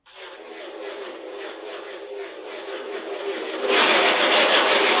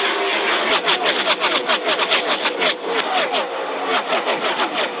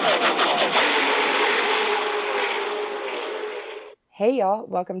Hey y'all,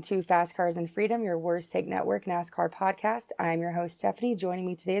 welcome to Fast Cars and Freedom, your Worst Take Network NASCAR podcast. I'm your host, Stephanie. Joining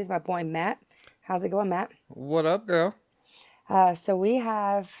me today is my boy, Matt. How's it going, Matt? What up, girl? So we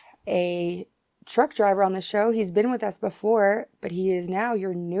have a truck driver on the show. He's been with us before, but he is now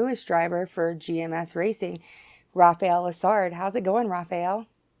your newest driver for GMS Racing, Raphael Lessard. How's it going, Raphael?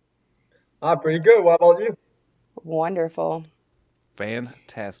 Pretty good. What about you? Wonderful.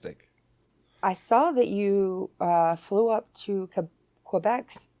 Fantastic. I saw that you flew up to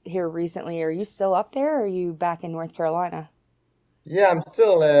Quebec here recently. Are you still up there, or are you back in North Carolina? Yeah, I'm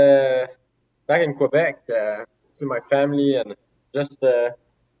still back in Quebec to my family, and just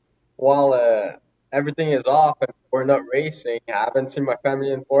while everything is off and we're not racing, I haven't seen my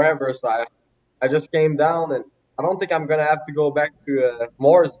family in forever, so I just came down, and I don't think I'm gonna have to go back to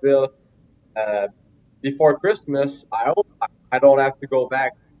Mooresville uh, before Christmas. I hope I don't have to go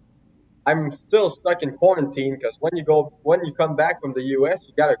back. I'm still stuck in quarantine because when you come back from the U.S.,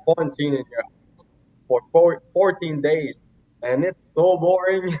 you gotta quarantine in your for 14 days, and it's so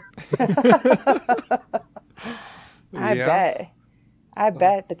boring. I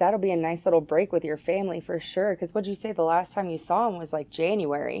bet, but that'll be a nice little break with your family for sure. Because what'd you say the last time you saw him was like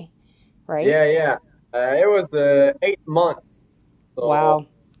January, right? Yeah. It was 8 months, so Wow.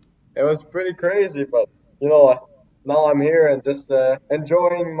 it was pretty crazy. But you know, now I'm here and just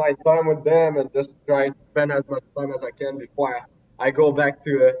enjoying my time with them and just trying to spend as much time as I can before I go back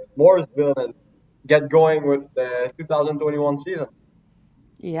to Mooresville and get going with the 2021 season.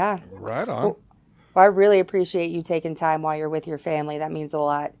 Yeah. Right on. Well, I really appreciate you taking time while you're with your family. That means a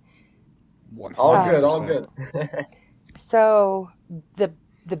lot. 100%. All good. So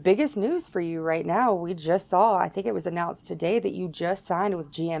the biggest news for you right now, we just saw, I think it was announced today that you just signed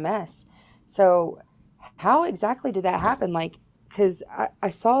with GMS. So how exactly did that happen? Like, because I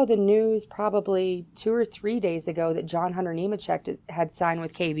saw the news probably 2 or 3 days ago that John Hunter Nemechek had signed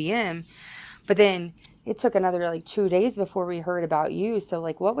with KBM, but then it took another like 2 days before we heard about you. So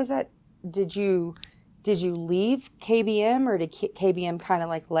like, what was that? Did you leave KBM, or did KBM kind of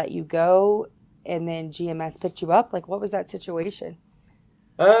like let you go and then GMS picked you up? Like, what was that situation?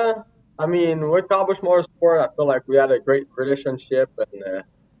 I mean, with Cowboys Motorsport, I feel like we had a great relationship, and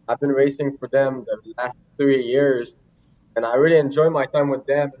I've been racing for them the last 3 years, and I really enjoy my time with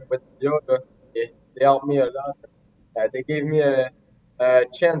them and with Toyota. They helped me a lot. They gave me a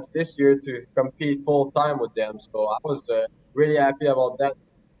chance this year to compete full time with them, so I was really happy about that.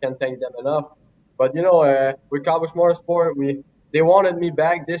 Can't thank them enough. But you know, with Cowboys Motorsport, they wanted me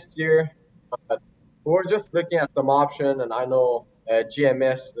back this year, but we were just looking at some option, and I know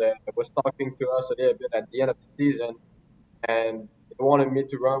GMS was talking to us a little bit at the end of the season, and they wanted me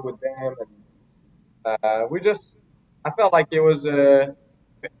to run with them, and I felt like it's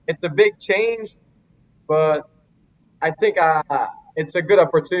a big change, but I think it's a good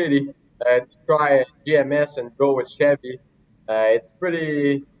opportunity to try GMS and go with Chevy. It's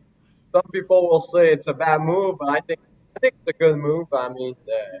pretty. Some people will say it's a bad move, but I think it's a good move. I mean,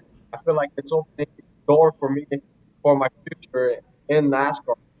 I feel like it's opening the door for me for my future in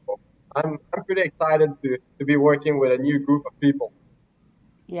NASCAR. So I'm pretty excited to be working with a new group of people.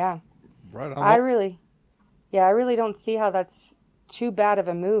 Yeah. Right on. I really don't see how that's too bad of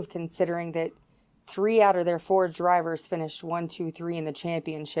a move, considering that 3 out of their 4 drivers finished 1, 2, 3 in the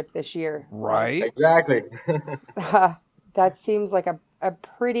championship this year. Right. Exactly. That seems like a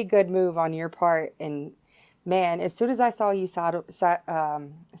pretty good move on your part. And man, as soon as I saw you sign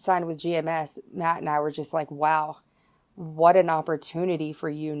with GMS, Matt and I were just like, wow, what an opportunity for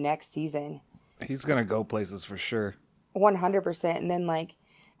you next season. He's going to go places for sure. 100%. And then like,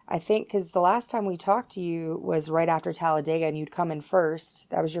 I think because the last time we talked to you was right after Talladega and you'd come in first.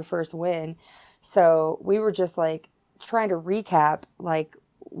 That was your first win. So we were just like trying to recap like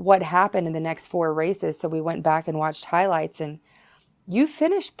what happened in the next 4 races. So we went back and watched highlights, and you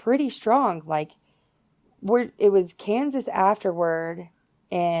finished pretty strong. Like it was Kansas afterward,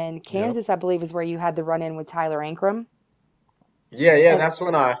 and Kansas, I believe, is where you had the run in with Tyler Ankrum. Yeah, that's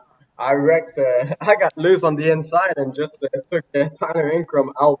when I wrecked. I got loose on the inside and just took Tyler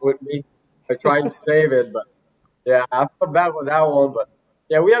Ingram out with me. I tried to save it, but yeah, I felt bad with that one. But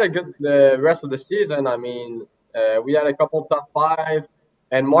yeah, we had a good the rest of the season. I mean, we had a couple top 5,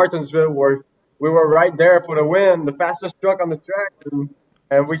 and Martinsville we were right there for the win, the fastest truck on the track,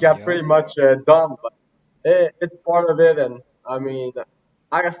 and we got pretty much done. But it's part of it, and I mean,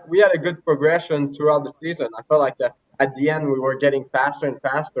 we had a good progression throughout the season. I felt like at the end we were getting faster and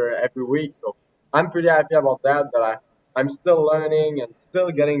faster every week, so I'm pretty happy about that. I'm still learning and still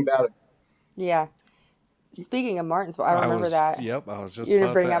getting better. Yeah. speaking of Martinsville, I I remember was, that. yep, I was just You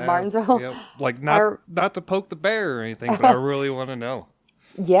didn't about bring to up ask. Martinsville? Yep, like I, not to poke the bear or anything, but I really want to know.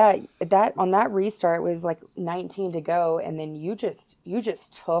 yeah, that on that restart it was like 19 to go, and then you just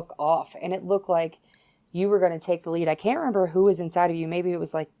took off, and it looked like you were going to take the lead. I can't remember who was inside of you. Maybe it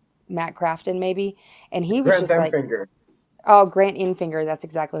was like Matt Crafton, maybe, and he was Grant just like, Finger. oh, Grant Infinger, that's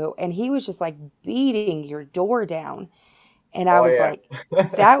exactly who, and he was just like beating your door down, and I Oh was yeah. like,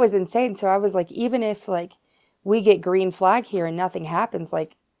 that was insane. So I was like, even if like we get green flag here and nothing happens,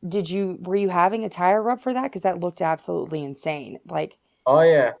 like, were you having a tire rub for that? Because that looked absolutely insane. Like, Oh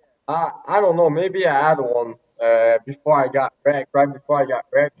yeah. I don't know. Maybe I had one before I got wrecked, right before I got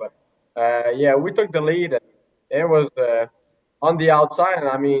wrecked. But yeah, we took the lead, and it was on the outside. And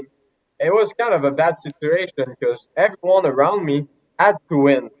I mean, it was kind of a bad situation because everyone around me had to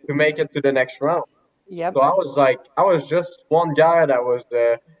win to make it to the next round. yep, So I was like, I was just one guy that was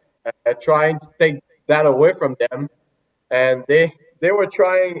trying to take that away from them, and they were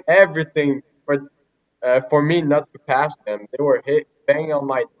trying everything for me not to pass them. They were banging on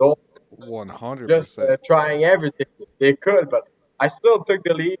my door, just 100%. trying everything they could. But I still took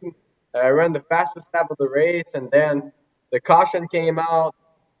the lead, ran the fastest lap of the race, and then the caution came out,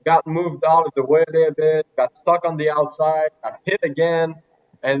 got moved out of the way a little bit, got stuck on the outside, got hit again,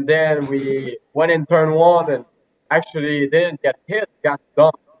 and then we went in turn one and actually didn't get hit, got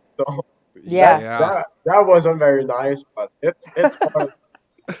dumped. So yeah. Yeah. that wasn't very nice, but it's part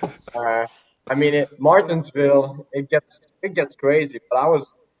of I mean, Martinsville, it gets crazy, but I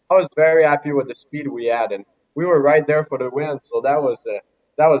was very happy with the speed we had, and we were right there for the win, so that was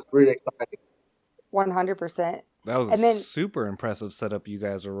really exciting. 100%. That was a And then, super impressive setup you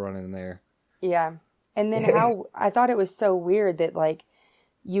guys were running there. yeah. And then how I thought it was so weird that, like,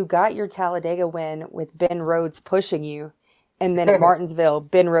 you got your Talladega win with Ben Rhodes pushing you. And then at Martinsville,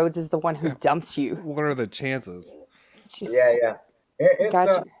 Ben Rhodes is the one who dumps you. What are the chances? Just Yeah, yeah. It, it's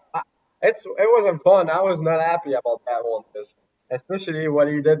got you. I- it wasn't fun. I was not happy about that one, 'cause especially what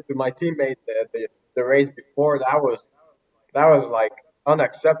he did to my teammate the race before. That was like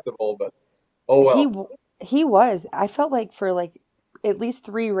unacceptable. But oh He well. w- he was. I felt like for like at least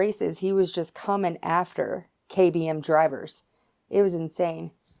 3 races, he was just coming after KBM drivers. It was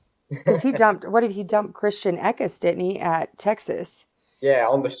insane. Because he dumped, what did he dump? Christian Eckes, didn't he, at Texas? Yeah,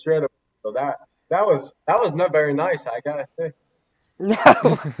 on the straight. So that was not very nice. I gotta say.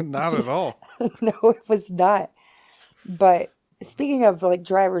 No, Not at all. no, it was not. But speaking of like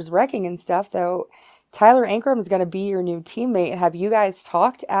drivers wrecking and stuff, though, Tyler Ankrum is going to be your new teammate. Have you guys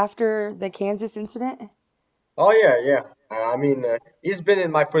talked after the Kansas incident? Oh yeah, yeah. I mean, he's been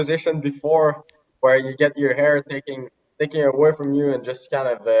in my position before, where you get your hair taking away from you, and just kind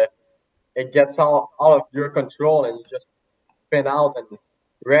of it gets all of your control, and you just spin out and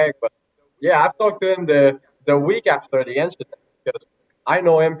wreck. But yeah, I've talked to him the week after the incident, because I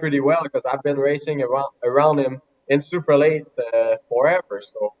know him pretty well because I've been racing around him in super late forever.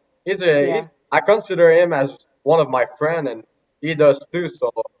 So he's Yeah. I consider him as one of my friend, and he does too.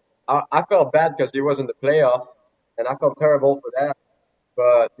 So I felt bad because he was in the playoff, and I felt terrible for that.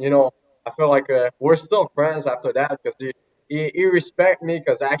 But I feel like we're still friends after that, because he respect me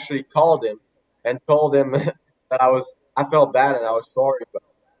because I actually called him and told him that I felt bad and I was sorry. But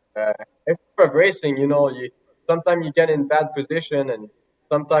it's part of racing, you sometimes you get in bad position, and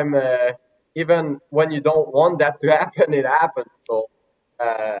sometimes even when you don't want that to happen, it happens. So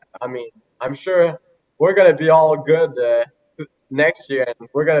I mean, I'm sure we're gonna be all good next year, and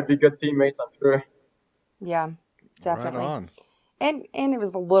we're gonna be good teammates, I'm sure. Yeah, Right definitely. on. And it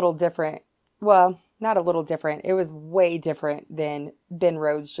was a little different. Well, not a little different. It was way different than Ben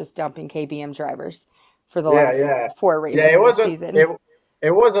Rhodes just dumping KBM drivers for the Yeah, last yeah, four yeah. races It of the wasn't season. it.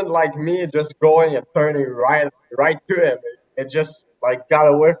 It wasn't like me just going and turning right to him. It just like got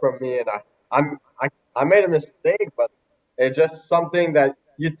away from me, and I made a mistake, but it's just something that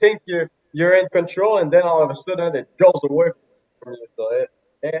you think you're in control, and then all of a sudden it goes away from you. So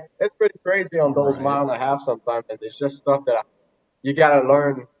it's pretty crazy on those Right. mile and a half sometimes, and it's just stuff that you gotta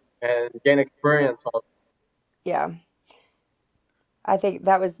learn and gain experience on. Yeah. I thought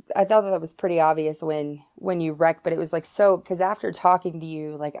that was pretty obvious when you wrecked, but it was like so, because after talking to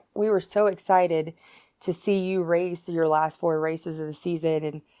you, like we were so excited to see you race your last 4 races of the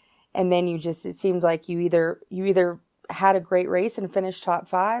season, and then it seemed like you either had a great race and finished top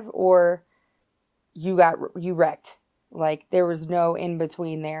 5, or you wrecked. Like there was no in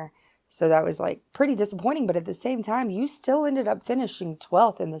between there. So that was like pretty disappointing, but at the same time, you still ended up finishing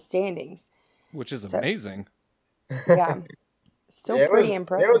 12th in the standings. Which is So amazing. yeah, still Yeah, it pretty was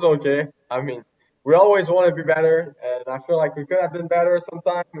it was impressive. okay. I mean, we always want to be better, and I feel like we could have been better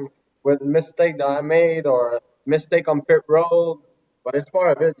sometimes. with mistake that I made or mistake on pit road, but it's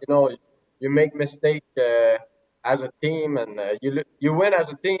part of it. You make mistake as a team, and you win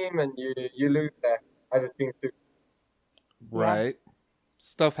as a team, and you lose as a team too. Yeah. Right.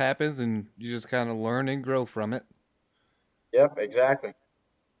 Stuff happens and you just kind of learn and grow from it. Yep, exactly.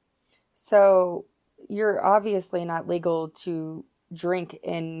 So you're obviously not legal to drink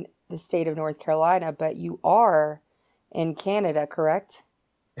in the state of North Carolina, but you are in Canada, correct?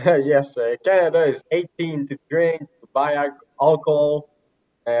 Yes, Canada is 18 to drink, to buy alcohol,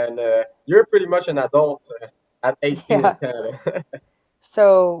 and you're pretty much an adult at 18 in Yeah. Canada.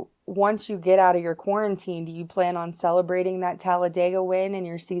 So once you get out of your quarantine, do you plan on celebrating that Talladega win in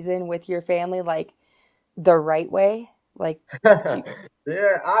your season with your family, like the right way? Like, do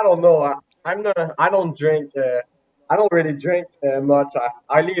Yeah, I don't know. I'm not. I don't drink. I don't really drink much.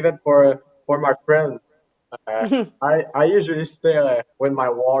 I leave it for my friends. you? I usually stay with my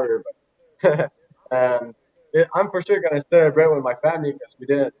water, but I'm for sure gonna celebrate with my family because we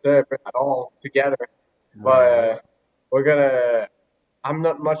didn't celebrate at all together. But Right. we're gonna. I'm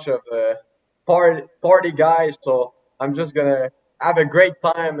not much of a party guy, so I'm just gonna have a great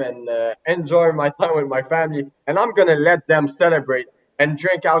time and enjoy my time with my family, and I'm gonna let them celebrate and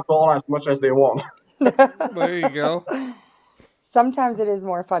drink alcohol as much as they want. There you go. Sometimes it is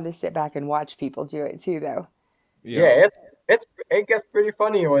more fun to sit back and watch people do it too, though. Yep. Yeah, it gets pretty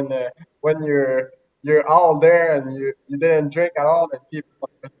funny when you're all there and you didn't drink at all, and people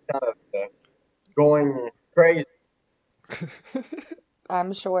are just kind of going crazy.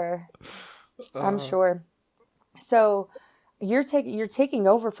 I'm sure. I'm uh, sure. So you're taking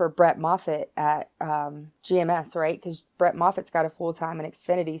over for Brett Moffitt at GMS, right? Because Brett Moffitt's got a full time in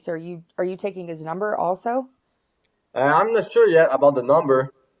Xfinity. So are you taking his number also? I'm not sure yet about the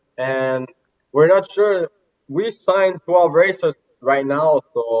number, and we're not sure. We signed 12 racers right now,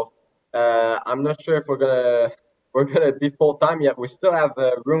 so I'm not sure if we're gonna be full time yet. We still have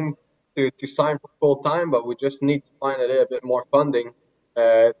room to sign for full time, but we just need to find a little bit more funding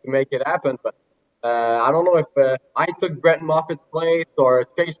to make it happen. But I don't know if I took Brett Moffitt's place or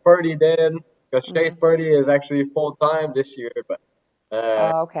Chase Purdy did, because Chase Mm. Purdy is actually full time this year, but.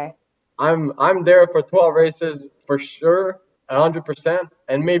 Uh, Oh, okay. I'm there for 12 races for sure, 100%,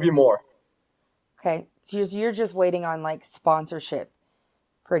 and maybe more. Okay. So you're just waiting on like sponsorship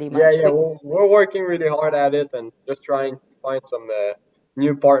pretty Yeah, much. yeah, But we're working really hard at it and just trying to find some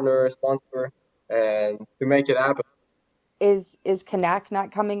new partner, sponsor, and to make it happen. is Kanak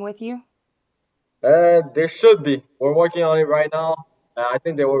not coming with you? There should be. We're working on it right now. I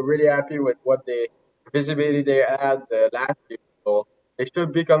think they were really happy with what the visibility they had last year, so they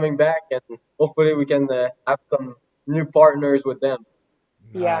should be coming back, and hopefully we can have some new partners with them.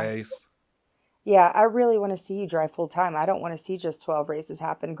 Yeah. nice. Yeah, I really want to see you drive full time. I don't want to see just 12 races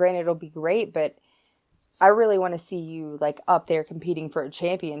happen. Granted, it'll be great, but I really want to see you like up there competing for a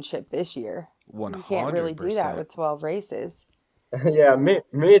championship this year. You can't really do that 100%. with 12 races, Yeah, me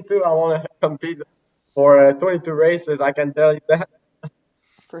too. I want to compete for 22 races. I can tell you that.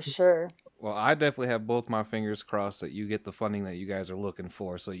 for sure. Well, I definitely have both my fingers crossed that you get the funding that you guys are looking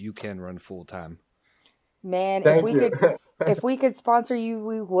for so you can run full time. Man, if Thank we you. could if we could sponsor you,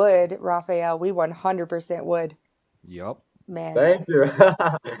 we would, Raphael. We 100% would. Yup. Man. Thank you.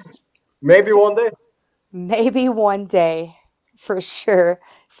 Maybe So one day. maybe one day, for sure.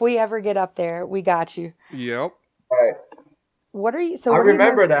 If we ever get up there, we got you. Yep. All right. What are you so I what are you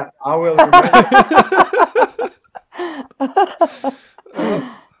remember most that. I will remember.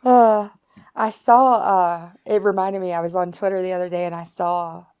 uh, Uh, I saw, it reminded me, I was on Twitter the other day and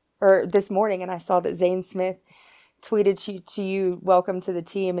or this morning, and I saw that Zane Smith tweeted to you, welcome to the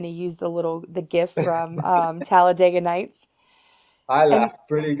team, and he used the GIF from Talladega Nights. I And laughed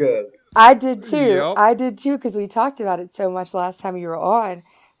pretty good. I did too. yep. I did too, because we talked about it so much last time you were on.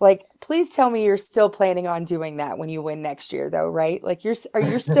 Like, please tell me you're still planning on doing that when you win next year, though, right? Like, you're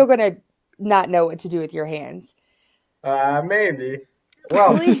still gonna not know what to do with your hands. Maybe.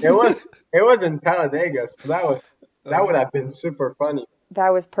 Well, Please. it was in Talladega, so that would Uh, have been super funny. That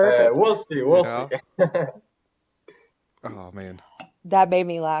was perfect. We'll see. We'll see. yeah. Oh, man. That made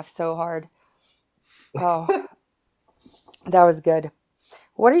me laugh so hard. Oh, that was good.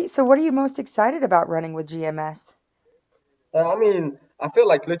 What are you most excited about running with GMS? I mean, I feel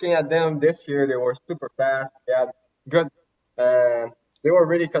like looking at them this year, they were super fast. They had good. Uh, they were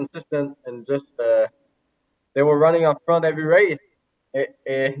really consistent and just they were running up front every race.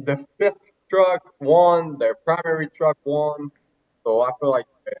 The fifth truck won. Their primary truck won. So I feel like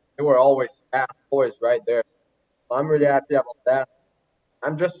they were always fast boys right there. So I'm really happy about that.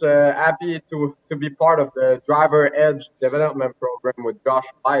 I'm just happy to be part of the Driver Edge development program with Josh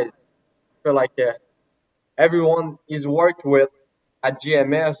Wise. feel like everyone he's worked with at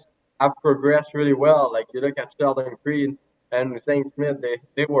GMS have progressed really well. Like you look at Sheldon Creed and Saint Smith,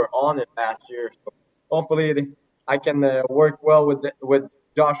 they were on it last year. So hopefully I can work well with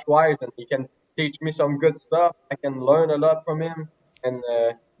Josh Wise and he can teach me some good stuff. I can learn a lot from him and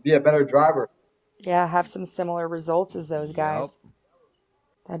be a better driver. Yeah, have some similar results as those Yep. guys.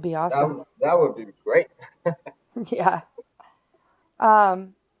 That'd be awesome. That would be great. Yeah.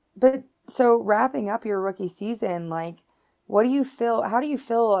 Um, but so wrapping up your rookie season, like, what do you feel? How do you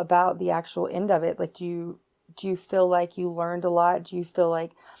feel about the actual end of it? Like, do you feel like you learned a lot? Do you feel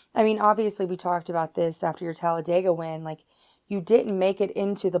like, I mean, obviously we talked about this after your Talladega win, like you didn't make it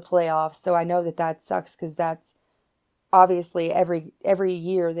into the playoffs, so I know that that sucks because that's obviously every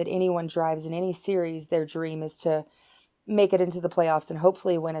year that anyone drives in any series, their dream is to make it into the playoffs and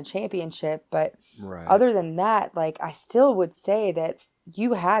hopefully win a championship. But Right. other than that, like I still would say that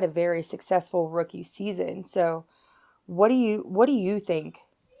you had a very successful rookie season. So what do you think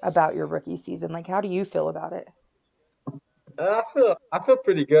about your rookie season? Like how do you feel about it? I feel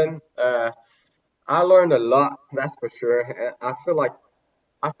pretty good. I learned a lot, that's for sure. I feel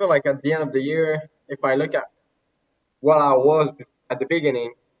like at the end of the year, if I look at what I was at the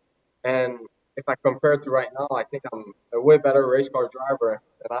beginning, and if I compare to right now, I think I'm a way better race car driver,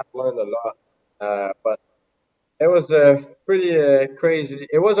 and I've learned a lot. But it was pretty crazy.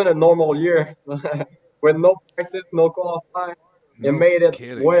 It wasn't a normal year with no practice, no qualifying. It No made it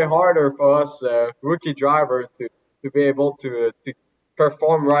kidding. way harder for us rookie driver to be able to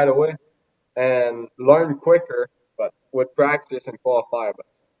perform right away and learn quicker, but with practice and qualify.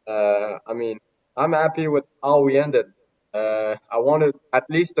 But I mean, I'm happy with how we ended. I wanted at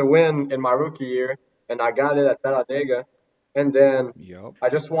least a win in my rookie year, and I got it at Talladega. And then Yep. I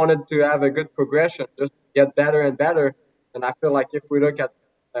just wanted to have a good progression, just get better and better. And I feel like if we look at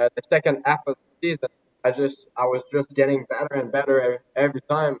the second half of the season, I was just getting better and better every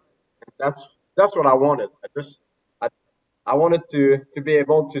time. And that's what I wanted. I I wanted to be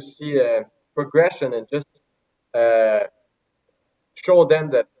able to see a progression and just uh, show them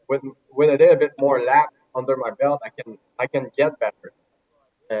that with a little bit more lap under my belt, I can get better.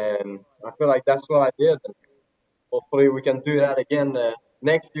 And I feel like that's what I did. And hopefully, we can do that again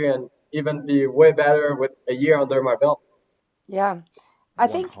next year and even be way better with a year under my belt. Yeah. I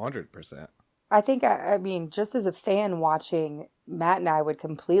think 100%. I mean, just as a fan watching, Matt and I would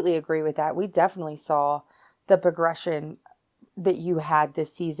completely agree with that. We definitely saw the progression that you had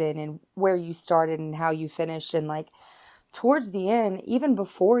this season and where you started and how you finished. And like towards the end, even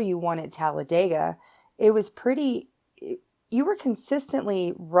before you won at Talladega, it was pretty, you were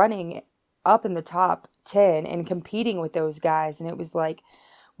consistently running up in the top 10 and competing with those guys. And it was like,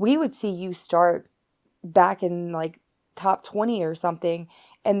 we would see you start back in like top 20 or something,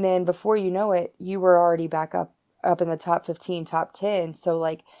 and then before you know it you were already back up in the top 15, top 10. So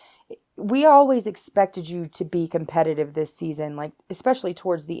like we always expected you to be competitive this season, like especially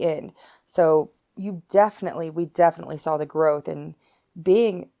towards the end. So we definitely saw the growth, and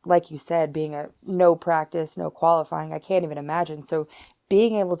being like you said, being a no practice, no qualifying, I can't even imagine. So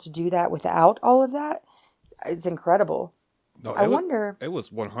being able to do that without all of that, it's incredible. No, I wonder, it was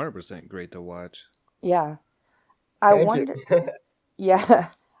 100% great to watch. yeah, I Thank you. wonder. Yeah.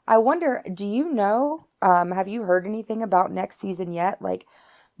 I wonder, do you know, have you heard anything about next season yet? Like,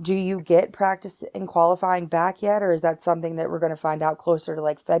 do you get practice and qualifying back yet, or is that something that we're going to find out closer to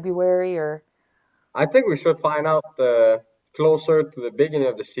like February or I think we should find out closer to the beginning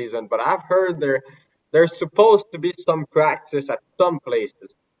of the season, but I've heard there's supposed to be some practice at some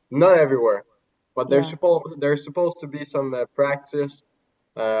places, not everywhere, but yeah. there's supposed to be some practice.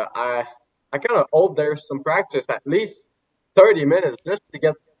 Uh, I I kind of hope there's some practice, at least 30 minutes, just to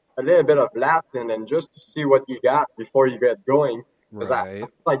get a little bit of laps in and just to see what you got before you get going, because I Right. feel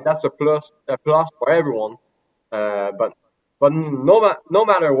like that's a plus for everyone. But no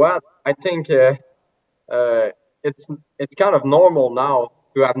matter what, I think. Uh, it's kind of normal now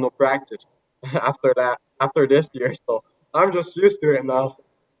to have no practice after this year. So I'm just used to it now.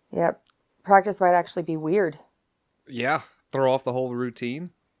 Yep. Practice might actually be weird. Yeah. Throw off the whole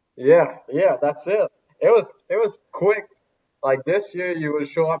routine. Yeah, that's it. It was quick. Like this year, you would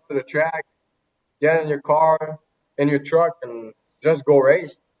show up to the track, get in your car, in your truck, and just go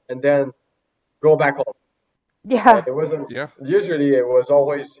race, and then go back home. Yeah. It wasn't Yeah. usually it was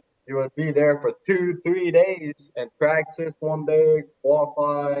always you would be there for 2 3 days and practice one day,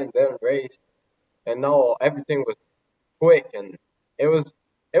 qualify, and then race. And now everything was quick and it was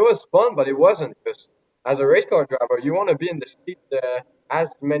it was fun, but it wasn't because as a race car driver, you want to be in the seat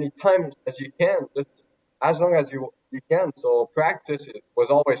as many times as you can, just as long as you can. So practice was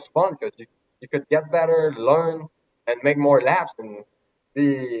always fun because you could get better, learn, and make more laps and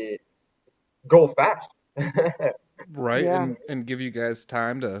be go fast. Right, Yeah. and give you guys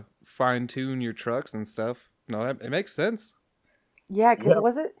time to fine tune your trucks and stuff. No, it makes sense. Yeah, because Yeah,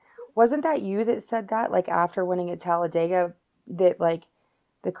 wasn't that you that said that, like after winning at Talladega, that like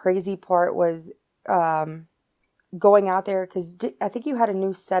the crazy part was um, going out there because I think you had a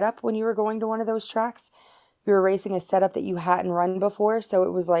new setup when you were going to one of those tracks. You were racing a setup that you hadn't run before, so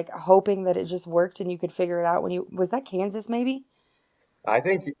it was like hoping that it just worked and you could figure it out when you was that Kansas maybe? I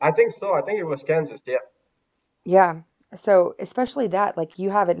think so. I think it was Kansas. Yeah, Yeah. So especially that, like you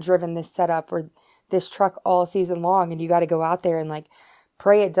haven't driven this setup or this truck all season long, and you got to go out there and like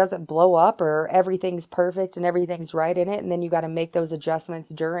pray it doesn't blow up or everything's perfect and everything's right in it, and then you got to make those adjustments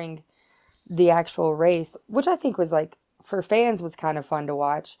during the actual race, which I think was like for fans was kind of fun to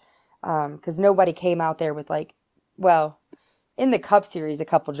watch, because nobody came out there with like, well, in the Cup Series, a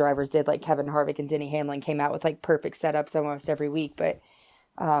couple drivers did, like Kevin Harvick and Denny Hamlin came out with like perfect setups almost every week, but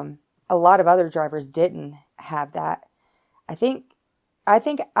um, a lot of other drivers didn't have that. I think I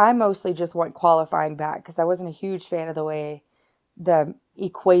think I mostly just want qualifying back because I wasn't a huge fan of the way the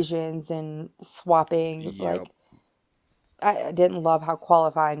equations and swapping, Yep. like I didn't love how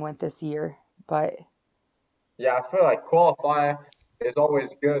qualifying went this year, but yeah. I feel like qualify is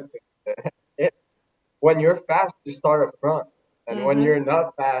always good. It when you're fast, you start up front, and when hmm you're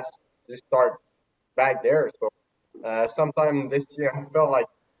not fast, you start back there. So sometime this year, I felt like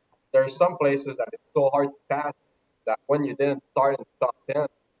there's some places that it's so hard to pass that when you didn't start in the top 10,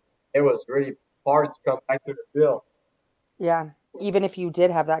 it was really hard to come back to the field. yeah, even if you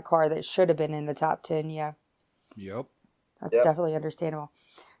did have that car that should have been in the top 10, yeah, Yep. that's Yeah. definitely understandable.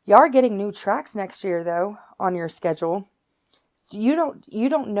 Y'all are getting new tracks next year though on your schedule. So you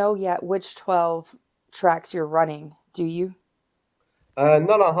don't know yet which 12 tracks you're running, do you?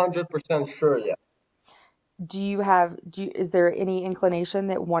 Not 100% sure yet. Is there any inclination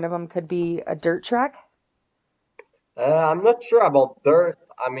that one of them could be a dirt track? I'm not sure about dirt.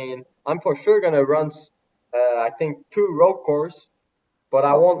 I mean, I'm for sure gonna run. I think two road course, but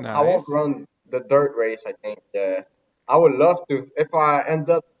I Oh, won't. I won't Nice. run the dirt race. I think. I would love to if I end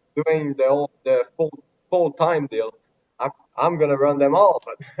up doing the full time deal. I'm gonna run them all,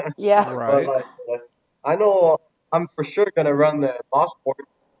 but yeah. but Right. like I know I'm for sure gonna run the Mosport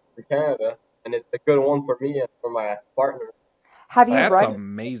in Canada, and it's a good one for me and for my partner. Have you Uh, That's run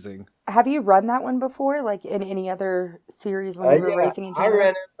amazing. have you run that one before, like in any other series when you were yeah, racing in I Canada?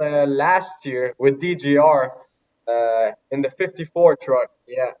 ran it last year with DGR in the 54 truck.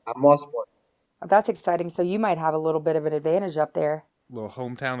 Yeah, at Mosport. That's exciting. So you might have a little bit of an advantage up there. Little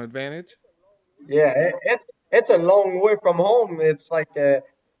hometown advantage. Yeah, it's a long way from home. It's like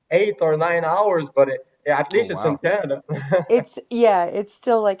 8 or 9 hours, but yeah, at Oh least it's in wow. Canada. It's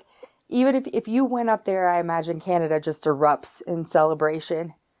still like even if you went up there, I imagine Canada just erupts in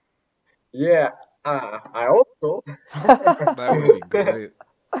celebration. Yeah, I hope so. That would be great.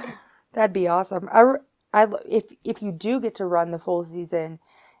 That'd be awesome. If you do get to run the full season,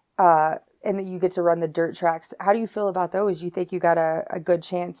 and that you get to run the dirt tracks, how do you feel about those? You think you got a good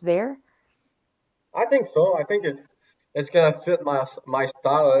chance there? I think so. I think it's gonna fit my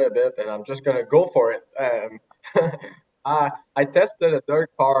style a little bit, and I'm just gonna go for it. I tested a dirt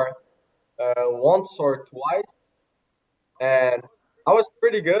car once or twice, and I was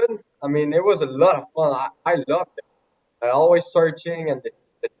pretty good. I mean, it was a lot of fun. I loved it. Always searching, and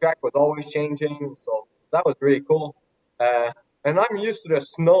the track was always changing, so that was really cool. Uh, and I'm used to the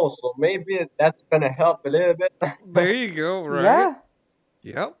snow, so maybe that's gonna help a little bit. There you go, right? Yeah,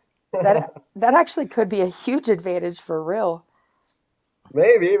 Yep. that actually could be a huge advantage for real.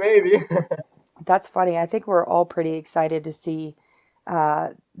 Maybe. That's funny. I think we're all pretty excited to see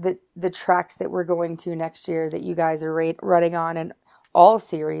the tracks that we're going to next year that you guys are running on, and all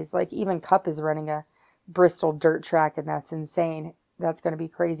series. Like even Cup is running a Bristol dirt track, and that's insane. That's going to be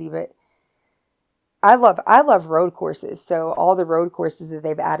crazy. But I love road courses. So all the road courses that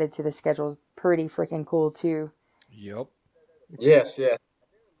they've added to the schedule is pretty freaking cool too. Yep. Yes.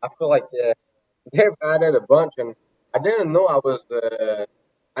 I feel like they've added a bunch, and I didn't know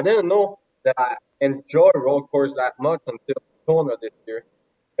I didn't know that I enjoy road course that much until Kona this year.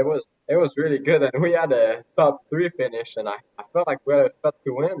 It was really good, and we had a top three finish, and I felt like we had a shot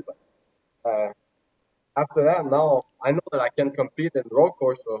to win. But after that, now I know that I can compete in road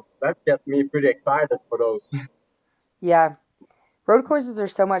course, so that gets me pretty excited for those. Yeah, road courses are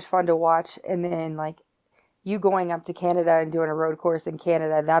so much fun to watch, and then like you going up to Canada and doing a road course in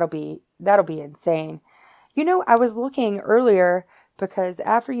Canada, that'll be insane. You know, I was looking earlier because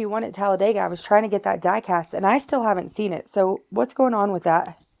after you won at Talladega, I was trying to get that die cast, and I still haven't seen it. So what's going on with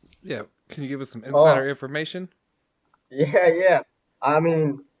that? Yeah, can you give us some Oh, insider information? yeah. I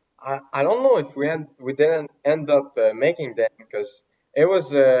mean, I don't know if we didn't end up making them because it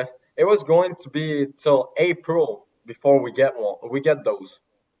was going to be till April before we get those.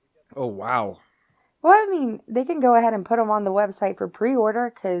 Oh wow. Well, I mean, they can go ahead and put them on the website for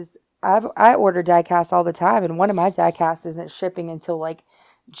pre-order because I order diecast all the time, and one of my diecasts isn't shipping until like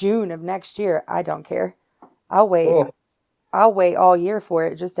June of next year. I don't care. I'll wait. Oh, I'll wait all year for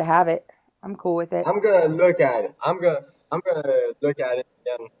it just to have it. I'm cool with it. I'm gonna look at it. I'm gonna look at it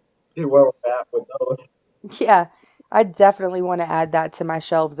and see where we're at with those. Yeah, I definitely want to add that to my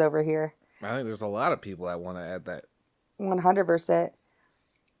shelves over here. I think there's a lot of people that want to add that. 100%.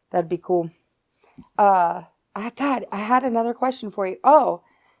 That'd be cool. Uh, I had another question for you. Oh,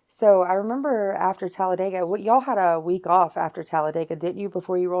 so I remember after Talladega, what y'all had a week off after Talladega, didn't you,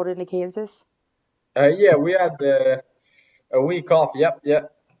 before you rolled into Kansas? Yeah, we had a week off. Yep.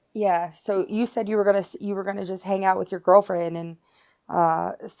 Yeah. So you said you were gonna just hang out with your girlfriend and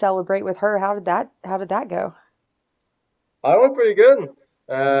celebrate with her. How did that go? I went pretty good.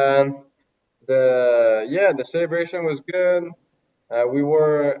 Um, the celebration was good. I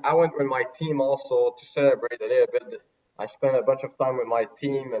went with my team also to celebrate a little bit. I spent a bunch of time with my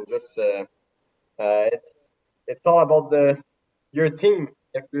team and just it's all about the your team.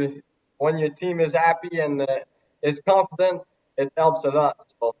 If you when your team is happy and is confident, it helps a lot.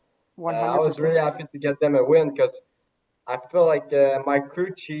 So I was really 100%. happy to get them a win because I feel like my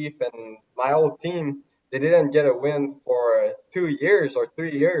crew chief and my whole team they didn't get a win for 2 years or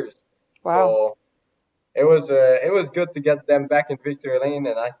 3 years. Wow. So it was good to get them back in victory lane,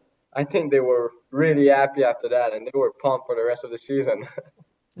 and I think they were really happy after that, and they were pumped for the rest of the season.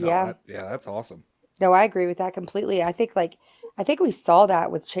 No, Yeah. that's awesome. No, I agree with that completely. I think we saw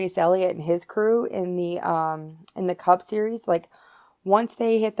that with Chase Elliott and his crew in the Cup series. Like once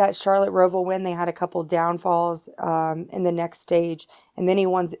they hit that Charlotte Roval win, they had a couple downfalls in the next stage, and then he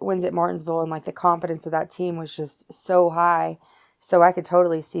wins at Martinsville, and like the confidence of that team was just so high. So I could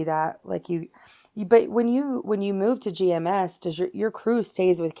totally see that. Like but when you move to GMS, does your crew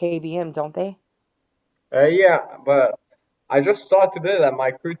stays with KBM, don't they? Yeah, but I just saw today that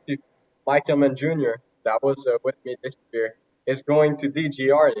my crew chief, Michaelman Jr., that was with me this year, is going to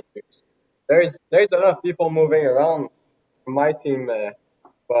DGR this year. There's a lot of people moving around from my team,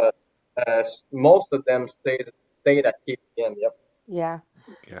 but most of them stayed at KPM. Yep. Yeah.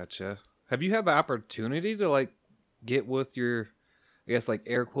 Gotcha. Have you had the opportunity to like get with your, I guess like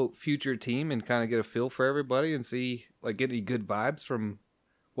air quote future team and kind of get a feel for everybody and see like get any good vibes from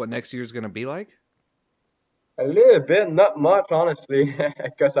what next year's gonna be like? A little bit, not much, honestly,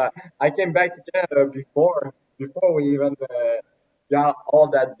 because I came back to Canada before we even got all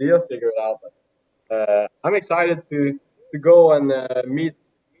that deal figured out. But I'm excited to go and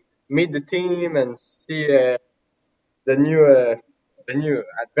meet the team and see the new uh, the new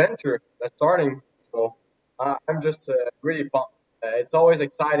adventure that's starting. So I'm just really pumped. It's always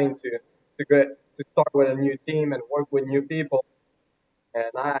exciting to start with a new team and work with new people.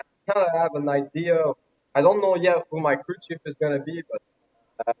 And I kind of have an idea. I don't know yet who my crew chief is gonna be, but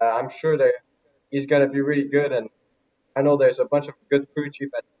I'm sure that he's gonna be really good. And I know there's a bunch of good crew chief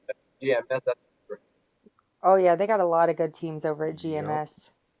at GMS. That's for Oh yeah, they got a lot of good teams over at Yep.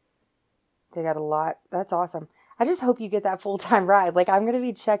 GMS. They got a lot. That's awesome. I just hope you get that full-time ride. Like I'm going to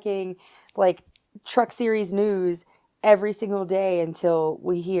be checking like Truck Series news every single day until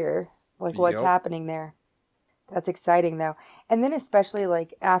we hear like what's Yep. happening there. That's exciting though. And then especially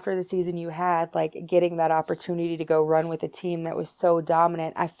like after the season you had, like getting that opportunity to go run with a team that was so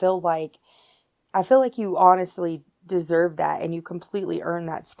dominant. I feel like you honestly deserve that and you completely earned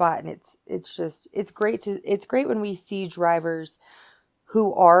that spot, and it's just it's great when we see drivers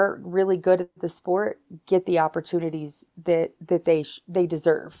who are really good at the sport get the opportunities that they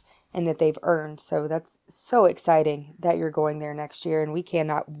deserve and that they've earned. So that's so exciting that you're going there next year, and we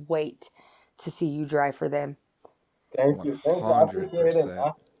cannot wait to see you drive for them. thank One you, thank you. I hundred appreciate it. percent.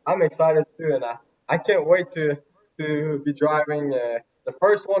 I'm excited too, and I can't wait to be driving. The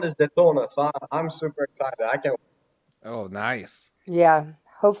first one is Daytona, so I'm super excited. I can't. Oh, nice. Yeah,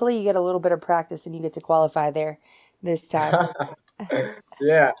 hopefully you get a little bit of practice and you get to qualify there this time.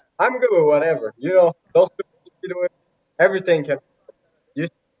 Yeah, I'm good with whatever. You know, those people speedway, everything can. You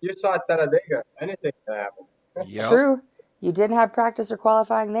you saw at Talladega, anything can happen. Yep. True, you didn't have practice or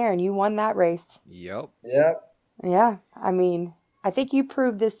qualifying there and you won that race. Yep. Yeah, Yeah, I mean, I think you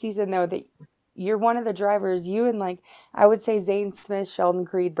proved this season though that you're one of the drivers. You and like I would say Zane Smith, Sheldon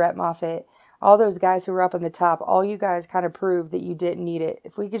Creed, Brett Moffitt all those guys who were up on the top, all you guys kind of proved that you didn't need it.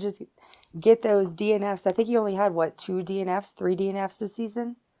 If we could just get those DNFs, I think you only had, what, 3 DNFs this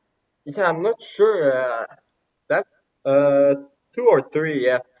season? Yeah, I'm not sure. That 2 or 3,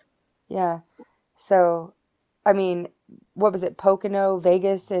 yeah. Yeah. So, I mean, what was it? Pocono,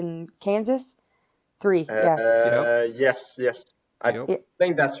 Vegas, and Kansas? 3, yeah. Yep. Yes. I Yep. Yeah.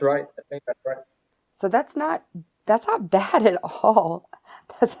 think that's right. I think that's right. So that's not bad at all.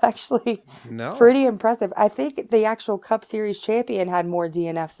 That's actually No. pretty impressive. I think the actual Cup Series champion had more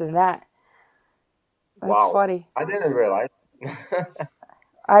DNFs than that. That's Wow. funny. I didn't realize.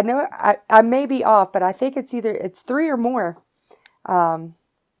 I know I may be off, but I think it's 3 or more.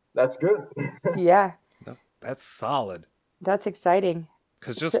 That's good. Yeah, No, that's solid. that's exciting.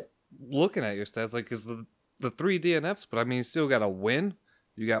 Because just So, looking at your stats, like, is the 3 DNFs, but I mean, you still got a win.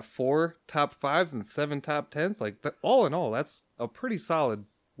 You got 4 top 5s and 7 top 10s. Like, all in all, that's a pretty solid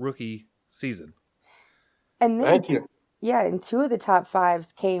rookie season. and then, Thank you. yeah, and 2 of the top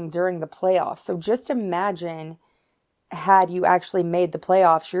 5s came during the playoffs. So just imagine, had you actually made the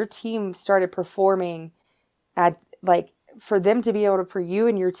playoffs, your team started performing at, like, for them to be able to, for you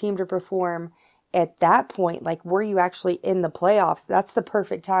and your team to perform at that point, like, were you actually in the playoffs? That's the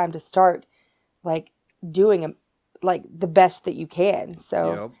perfect time to start, like, doing like the best that you can.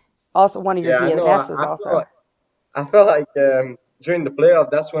 So Yep. also one of your Yeah, I know. DNFs was also, I felt like during the playoff,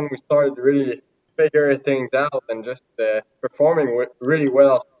 that's when we started to really figure things out and just performing really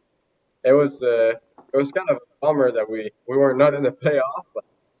well. It was kind of a bummer that we were not in the playoff, but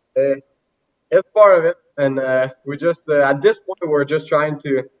it's part of it. And we just at this point we're just trying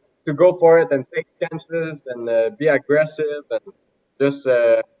to go for it and take chances and be aggressive and just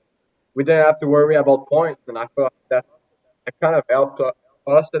we didn't have to worry about points. And I felt that kind of helped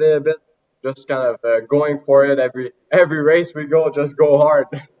us a little bit. Just kind of going for it every race we go, just go hard.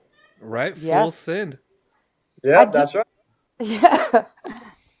 Right? yeah. Full send. Yeah, I do, that's right. yeah.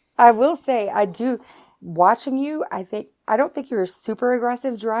 I will say, I do, watching you, I don't think you're a super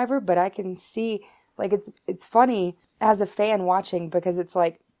aggressive driver, but I can see, like, it's funny as a fan watching, because it's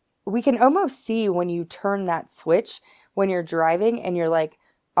like, we can almost see when you turn that switch when you're driving and you're like,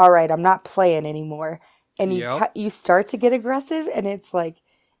 all right, I'm not playing anymore. And Yep. you start to get aggressive, and it's like,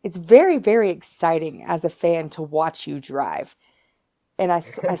 it's very, very exciting as a fan to watch you drive. And I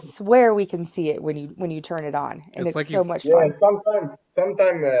swear we can see it when you turn it on, and It's it's like so you much Yeah, fun.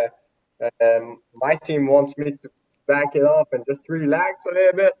 sometime my team wants me to back it up and just relax a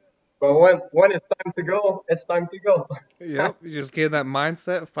little bit. But when it's time to go, it's time to go. Yep. You just get in that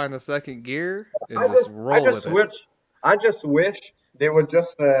mindset, find a second gear, and I just just roll with it. I just wish they would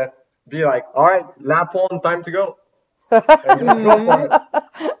just be like, all right, lap on, time to go, and just go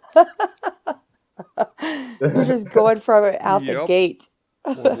for You're it. just going from it out the Yep. gate.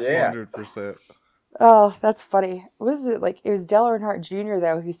 Yeah. 100%. Oh, that's funny. What was it like? It was Dale Earnhardt Jr.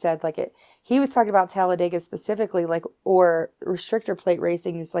 though who said, like, he was talking about Talladega specifically, like, or restrictor plate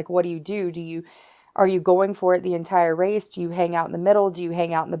racing is like, what do? Are you going for it the entire race? Do you hang out in the middle? Do you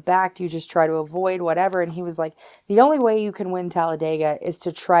hang out in the back? Do you just try to avoid whatever? And he was like, the only way you can win Talladega is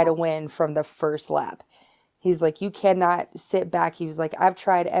to try to win from the first lap. He's like, you cannot sit back. He was like, I've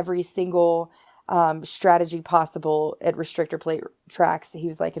tried every single strategy possible at restrictor plate tracks. He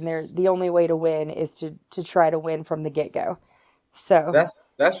was like, and the only way to win is to try to win from the get-go. So,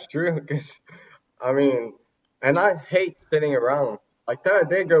 That's true. Because I mean, and I hate sitting around. Like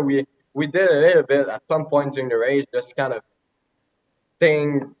Talladega, we did a little bit at some points in the race, just kind of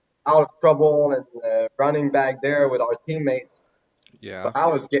staying out of trouble and running back there with our teammates. Yeah. But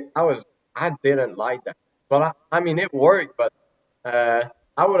I didn't like that. But I mean, it worked. But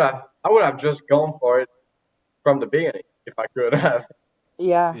I would have just gone for it from the beginning if I could have.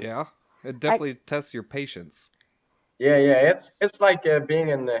 yeah. Yeah. It I, definitely tests your patience. Yeah. It's like being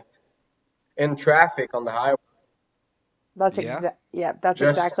in traffic on the highway. Yeah. that's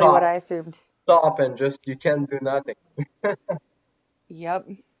Just exactly what I stop, assumed. stop, and just you can't do nothing. Yep.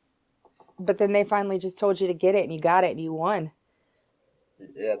 But then they finally just told you to get it, and you got it, and you won.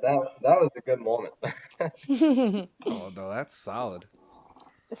 Yeah, that was a good moment. Oh, no, that's solid.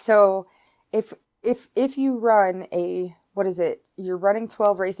 So, if you run what is it? You're running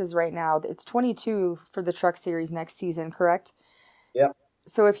 12 races right now. It's 22 for the Truck Series next season, correct? Yeah.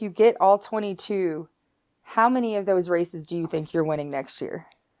 So if you get all 22, how many of those races do you think you're winning next year?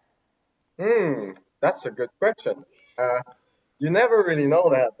 That's a good question. Uh, you never really know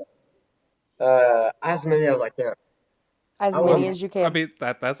that. As many as I can. As I many would, as you I can. mean,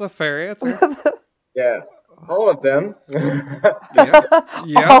 that's a fair answer. yeah, all of them. Yep.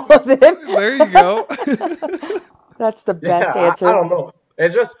 Yep. All of them. There you go. That's the Yeah, best I answer. don't know.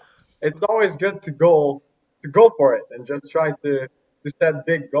 It's just it's always good to go for it and just try to set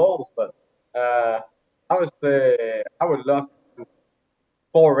big goals. But uh, I would say I would love to do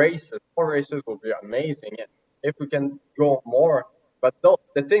 4 races. 4 races would be amazing if we can go more. But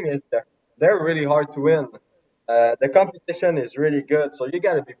the thing is that they're really hard to win. The competition is really good, so you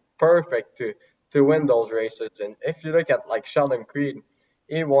got to be perfect to win those races. And if you look at like Sheldon Creed,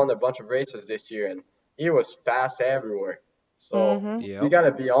 he won a bunch of races this year, and he was fast everywhere. So Mm-hmm. you Yep. got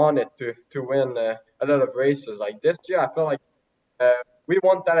to be on it to win a lot of races. Like this year, I feel like uh, we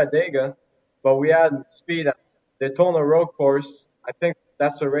won Talladega, but we had speed at Daytona Road Course. I think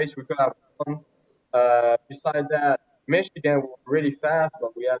that's a race we could have won. Beside that, Michigan was really fast,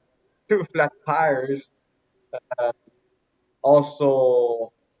 but we had two flat tires. Uh,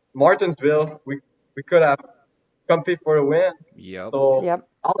 Also, Martinsville, we could have compete for the win. Yep. So Yep.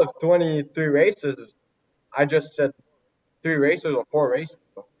 out of 23 races, I just said 3 races or 4 races.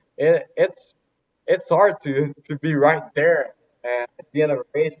 So it's hard to be right there and at the end of a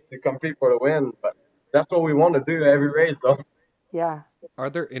race to compete for the win. But that's what we want to do every race, though. Yeah. Are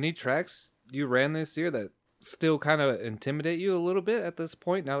there any tracks you ran this year that still kind of intimidate you a little bit at this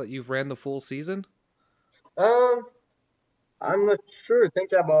point now that you've ran the full season? Um, I'm not sure.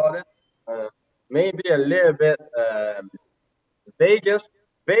 Think about it. Uh, Maybe a little bit. Vegas,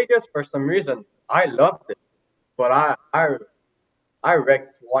 Vegas for some reason I loved it, but I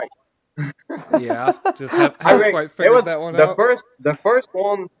wrecked twice. Yeah, just have I haven't wrecked. quite It figured was that one out. the first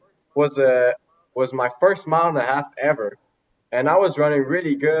one was was my first mile and a half ever, and I was running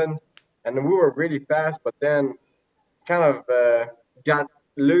really good, and we were really fast, but then kind of got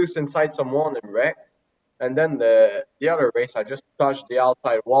loose inside someone and wrecked. And then the other race, I just touched the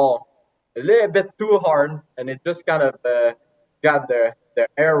outside wall a little bit too hard, and it just kind of got the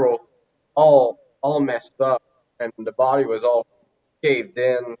arrow all messed up, and the body was all caved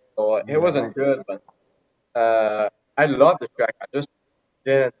in, so it Yeah, wasn't good. But I love the track. I just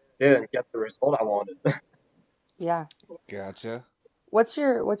didn't get the result I wanted. Yeah. gotcha. What's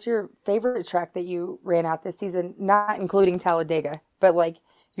your favorite track that you ran out this season? Not including Talladega, but like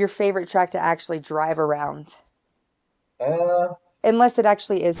your favorite track to actually drive around, uh, unless it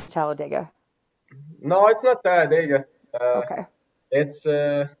actually is Talladega. no, it's not Talladega. Okay. It's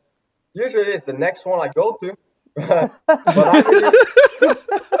usually it's the next one I go to, but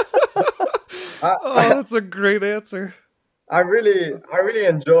I, Oh, that's a great answer. I really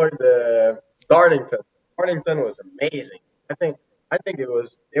enjoyed Darlington. Darlington was amazing. I think I think it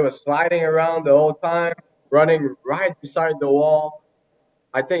was sliding around the whole time, running right beside the wall.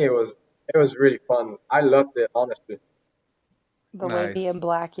 I think it was really fun. I loved it honestly. The Lady in Nice.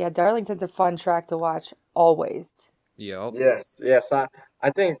 Black. Yeah, Darlington's a fun track to watch always. Yep. Yes, yes. I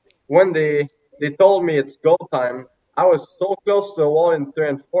think when they told me it's go time, I was so close to the wall in 3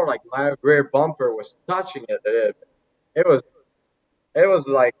 and 4, like my rear bumper was touching it. It was it was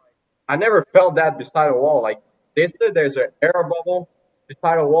like I never felt that beside a wall. Like they said, there's an air bubble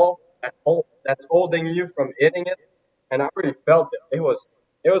beside a wall that's holding you from hitting it, and I really felt it. It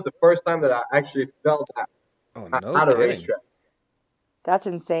was the first time that I actually felt that Oh, no at a kidding. racetrack. That's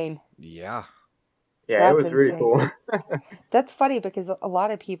insane. Yeah. Yeah, it That's was really insane. cool. That's funny because a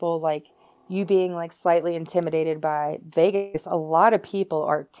lot of people, like you being like slightly intimidated by Vegas, a lot of people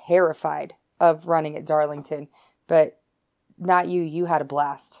are terrified of running at Darlington, but not you. You had a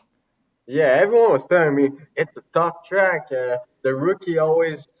blast. Yeah, everyone was telling me it's a tough track. The rookie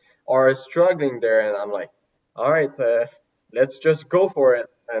always are struggling there, and I'm like, all right, let's just go for it.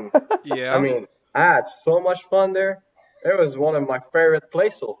 And I Yeah. mean, I had so much fun there. It was one of my favorite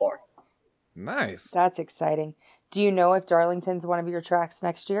plays so far. Nice. That's exciting. Do you know if Darlington's one of your tracks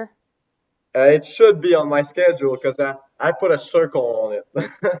next year? It should be on my schedule because I put a circle on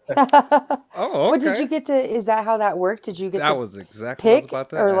it. Oh, What did okay. you get to? Is that how that worked? Did you get That to was exactly what I was pick about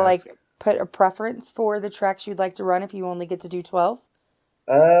to or ask. like put a preference for the tracks you'd like to run if you only get to do 12?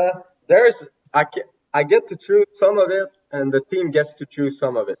 uh, there's I get to choose some of it, and the team gets to choose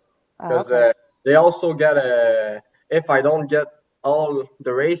some of it Oh, because okay. they also get a. If I don't get all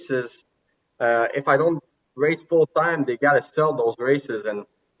the races, if I don't race full time, they gotta sell those races and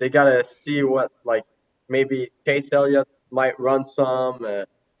they gotta see what like maybe Chase Elliott might run some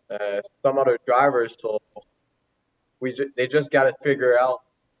other drivers. So they just gotta figure out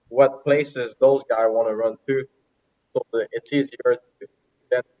what places those guys want to run to, so that it's easier to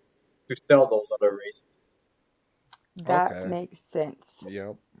then to sell those other races. That Okay. makes sense.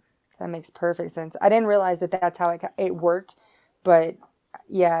 Yep. That makes perfect sense. I didn't realize that that's how it worked, but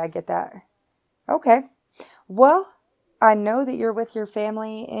yeah, I get that. Okay. Well, I know that you're with your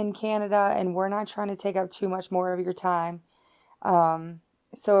family in Canada, and we're not trying to take up too much more of your time. Um,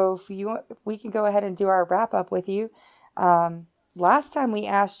 So if you want, we can go ahead and do our wrap up with you. Last time we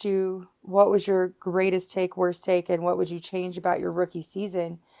asked you what was your greatest take, worst take, and what would you change about your rookie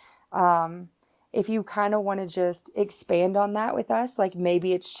season. If you kind of want to just expand on that with us, like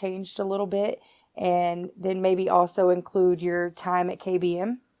maybe it's changed a little bit, and then maybe also include your time at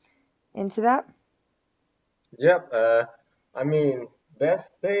KBM into that. Yep. I mean,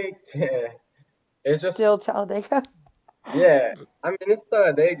 best take it's just Still Talladega. yeah. I mean, it's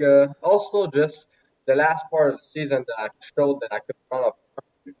Talladega. Also, just the last part of the season that I showed that I could run up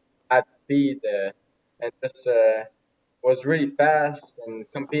at speed and just was really fast and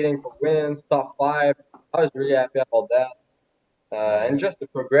competing for wins, top five. I was really happy about that. And Right. just the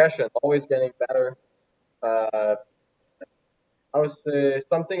progression, always getting better. Uh, I would say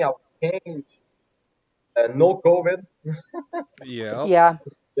something I would change. No COVID. Yep. Yeah.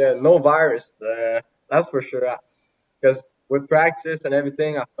 Yeah, no virus. That's for sure. Because with practice and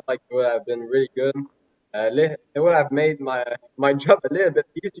everything, I felt like it would have been really good. It would have made my job a little bit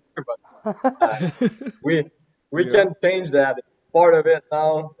easier, but uh, we we Yep. can change that. It's part of it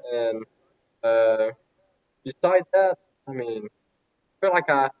now. And uh, besides that, I mean, I feel like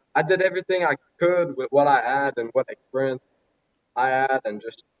I did everything I could with what I had and what experience I had, and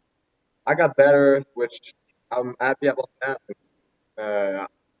just I got better, which I'm happy about that. Uh,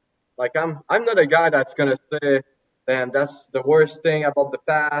 Like I'm not a guy that's gonna say, "Man, that's the worst thing about the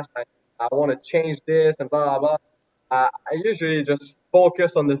past. I want to change this and blah blah blah." I usually just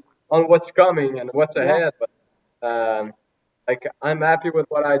focus on what's coming and what's Yeah. ahead. But like I'm happy with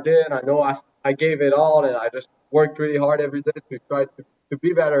what I did. I know I gave it all, and I just worked really hard every day to try to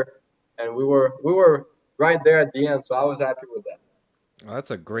be better. And we were right there at the end, so I was happy with that. Well,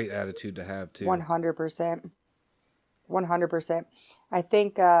 that's a great attitude to have too. 100%. 100%. I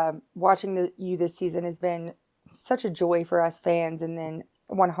think watching you this season has been such a joy for us fans. And then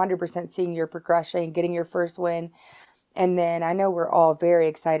 100% seeing your progression, getting your first win. And then I know we're all very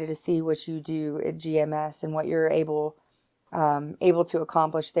excited to see what you do at GMS and what you're able to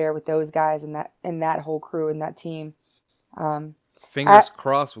accomplish there with those guys and that whole crew and that team. Um, Fingers at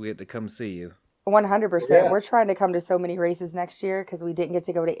crossed we get to come see you. 100%. Yeah, We're trying to come to so many races next year because we didn't get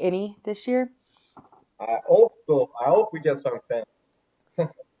to go to any this year. I hope so. I hope we get some fans.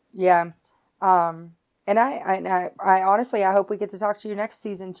 Yeah. And I honestly, I hope we get to talk to you next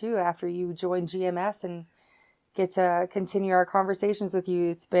season too, after you join GMS and get to continue our conversations with you.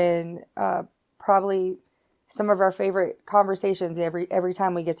 It's been probably some of our favorite conversations every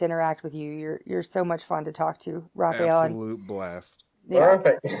time we get to interact with you. You're so much fun to talk to, Raphael. And Absolute blast. yeah,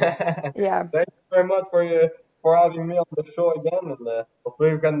 Perfect. yeah, Thank you very much for having me on the show again, and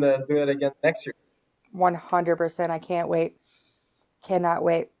hopefully we can do it again next year. 100%. I can't wait. Cannot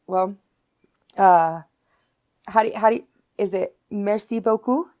wait. Well, uh, how do you, is it merci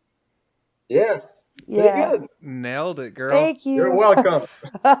beaucoup? Yes, pretty Yeah. good. Nailed it, girl. Thank You're you. welcome.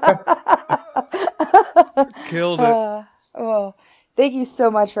 Killed it. Well, thank you so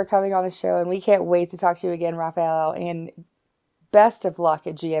much for coming on the show, and we can't wait to talk to you again, Raphael. And best of luck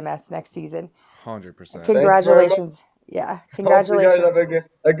at GMS next season. 100%. Thank you very much. Congratulations. Yeah, Hope you guys have congratulations.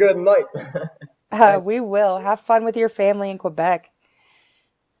 a good night. Thank, We will have fun with your family in Quebec.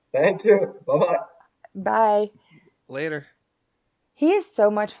 thank you. Bye bye. Bye. Later. He is so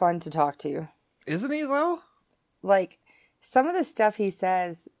much fun to talk to. Isn't he though? Like some of the stuff he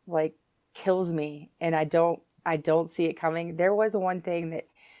says, like kills me, and I don't see it coming. There was one thing that,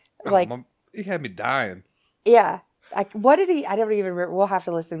 Oh, like, he had me dying. yeah. Like, what did he? I don't even remember. We'll have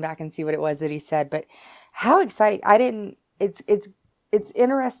to listen back and see what it was that he said. But how exciting! I didn't. It's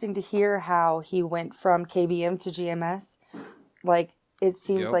interesting to hear how he went from KBM to GMS. Like, it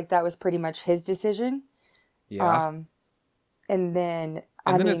seems Yep. like that was pretty much his decision. Yeah. And then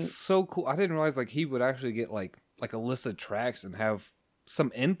And I then mean, it's so cool. I didn't realize like he would actually get like a list of tracks and have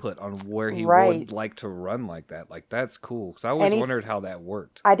some input on where he right. would like to run like that. Like that's cool. Because I And always wondered how that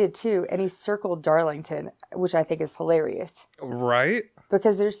worked. I did too. And he circled Darlington, which I think is hilarious Right?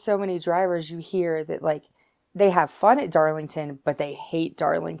 because there's so many drivers you hear that like they have fun at Darlington, but they hate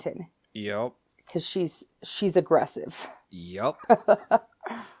Darlington Yep. because she's aggressive. Yep.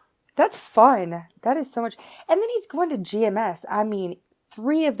 That's fun. That is so much. And then he's going to GMS. I mean,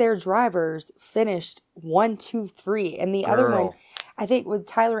 3 of their drivers finished 1, 2, 3, and the other one, Girl. I think, with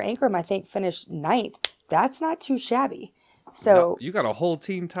Tyler Ankrum, I think finished 9th. That's not too shabby. No, So, you got a whole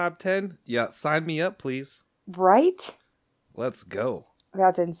team top 10? Yeah, sign me up, please. right? Let's go.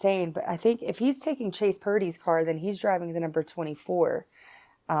 That's insane. But I think if he's taking Chase Purdy's car, then he's driving the number 24.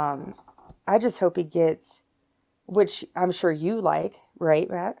 I just hope he gets, which I'm sure you like, right,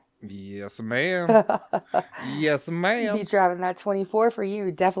 Matt? Yes, ma'am. Yes, You'd ma'am. be driving that 24 for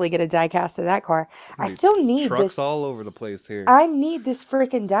you. Definitely get a diecast of that car. I Be still need trucks this. all over the place here. I need this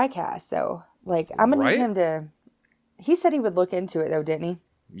freaking diecast, though. Like, I'm going to need Right? him to. He said he would look into it, though, didn't he?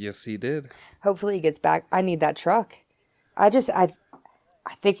 Yes, he did. Hopefully he gets back. I need that truck. I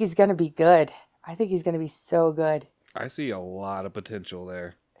think he's going to be good. I think he's going to be so good. I see a lot of potential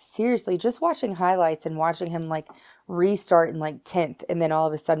there. Seriously, just watching highlights and watching him like restart in like 10th and then all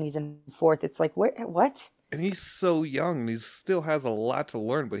of a sudden he's in 4th. It's like, what? And he's so young and he still has a lot to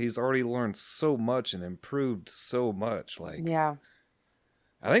learn, but he's already learned so much and improved so much. Like, Yeah.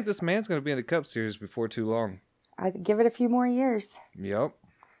 I think this man's going to be in the Cup Series before too long. I'd give it a few more years. Yep.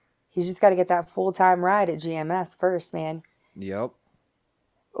 He's just got to get that full-time ride at GMS first, man. Yep.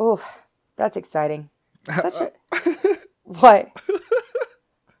 Oh, that's exciting. Such a... What?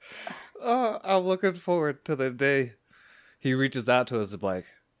 I'm looking forward to the day he reaches out to us and like,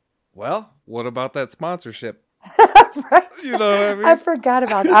 well, what about that sponsorship? Right? You know what I mean? I forgot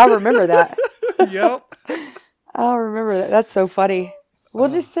about that. I'll remember that. Yep. I'll remember that. That's so funny. We'll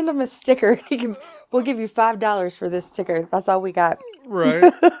just send him a sticker. We'll give you $5 for this sticker. That's all we got.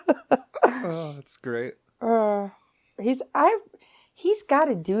 Right. Oh, that's great. He's got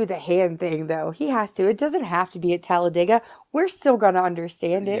to do the hand thing though. He has to. It doesn't have to be at Talladega. We're still gonna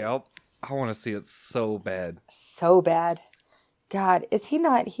understand it. Yep. I want to see it so bad. So bad. God, is he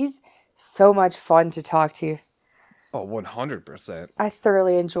not? He's so much fun to talk to. Oh, 100%. I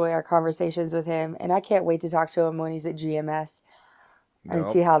thoroughly enjoy our conversations with him, and I can't wait to talk to him when he's at GMS and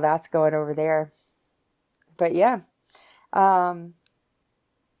Yep. see how that's going over there. But yeah, I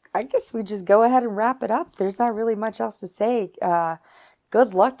guess we just go ahead and wrap it up. There's not really much else to say.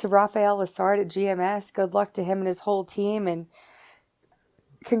 Good luck to Raphael Lessard at GMS. Good luck to him and his whole team, and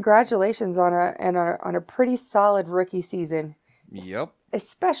congratulations on a pretty solid rookie season. Yep.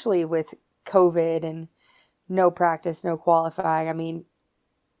 Especially with COVID and no practice, no qualifying. I mean,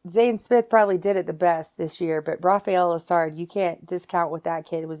 Zane Smith probably did it the best this year, but Raphael Lessard, you can't discount what that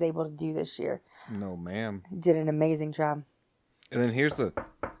kid was able to do this year. No, ma'am. He did an amazing job. And then here's the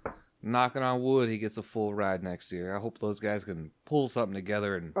knocking on wood, he gets a full ride next year. I hope those guys can pull something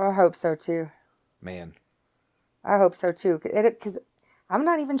together and, I hope so too. man. I hope so too. Because I'm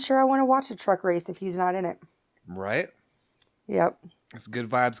not even sure I want to watch a truck race if he's not in it. Right? Yep. It's good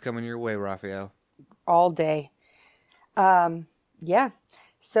vibes coming your way, Raphael. All day. Yeah.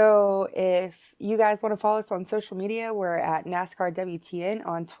 So if you guys want to follow us on social media, we're at NASCAR WTN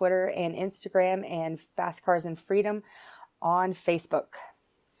on Twitter and Instagram, and Fast Cars and Freedom on Facebook.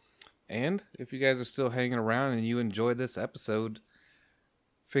 And if you guys are still hanging around and you enjoyed this episode,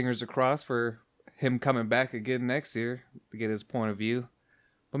 fingers crossed for him coming back again next year to get his point of view.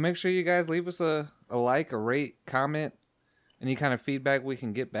 But make sure you guys leave us a like, a rate, comment, any kind of feedback we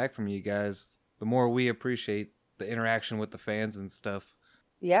can get back from you guys. The more we appreciate the interaction with the fans and stuff.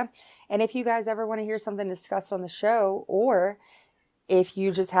 Yeah. And if you guys ever want to hear something discussed on the show, or if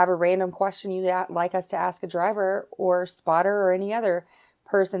you just have a random question you'd like us to ask a driver or spotter or any other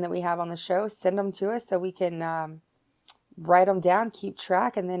person that we have on the show, send them to us so we can write them down, keep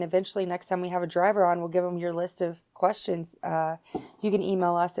track, and then eventually next time we have a driver on, we'll give them your list of questions. You can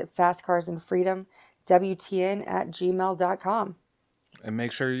email us at fastcarsandfreedomwtn@gmail.com. And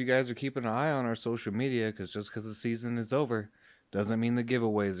make sure you guys are keeping an eye on our social media, because just because the season is over doesn't mean the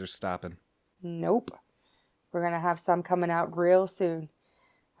giveaways are stopping. Nope. We're going to have some coming out real soon.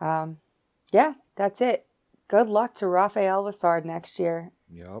 Yeah, that's it. Good luck to Raphael Lessard next year.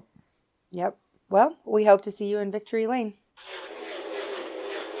 Yep. Well, we hope to see you in Victory Lane.